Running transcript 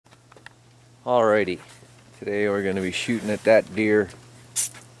Alrighty, today we're going to be shooting at that deer.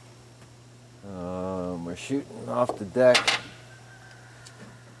 We're shooting off the deck.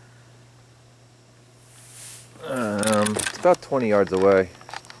 It's about 20 yards away,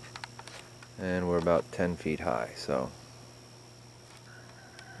 and we're about 10 feet high, so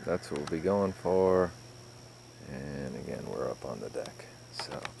that's what we'll be going for. And again, we're up on the deck,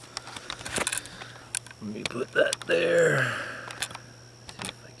 so let me put that there. See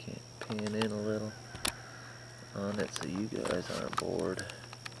if I can't pan in a little on it so you guys aren't bored.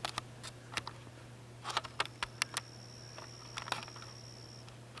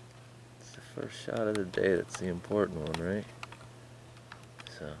 It's the first shot of the day that's the important one, right?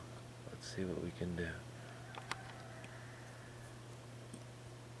 So let's see what we can do.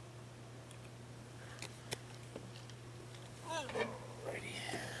 Alrighty.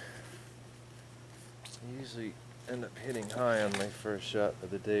 I usually end up hitting high on my first shot of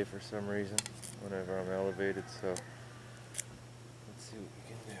the day for some reason whenever I'm elevated, so let's see what we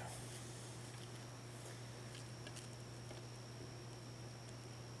can do.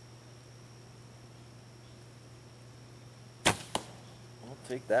 I'll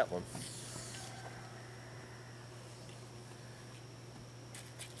take that one.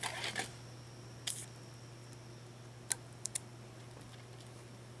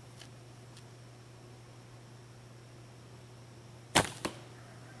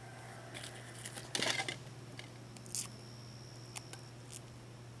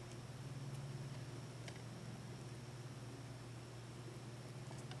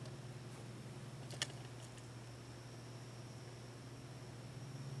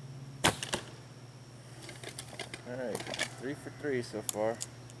 Alright, 3 for 3 so far.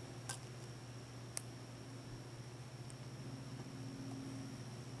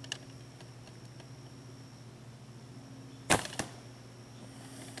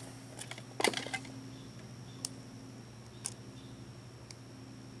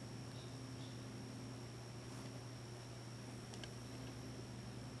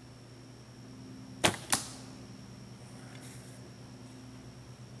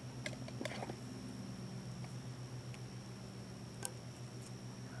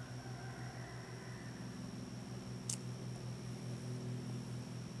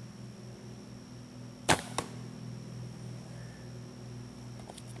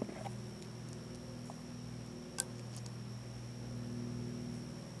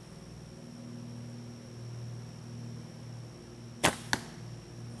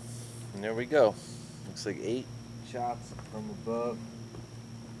 And there we go. Looks like 8 shots from above.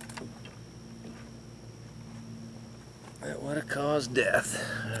 That would have caused death.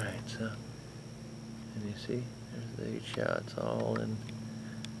 Alright, so, and you see, there's the 8 shots all in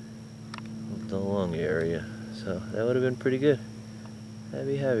the lung area. So that would have been pretty good. I'd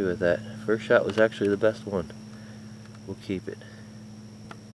be happy with that. First shot was actually the best one. We'll keep it.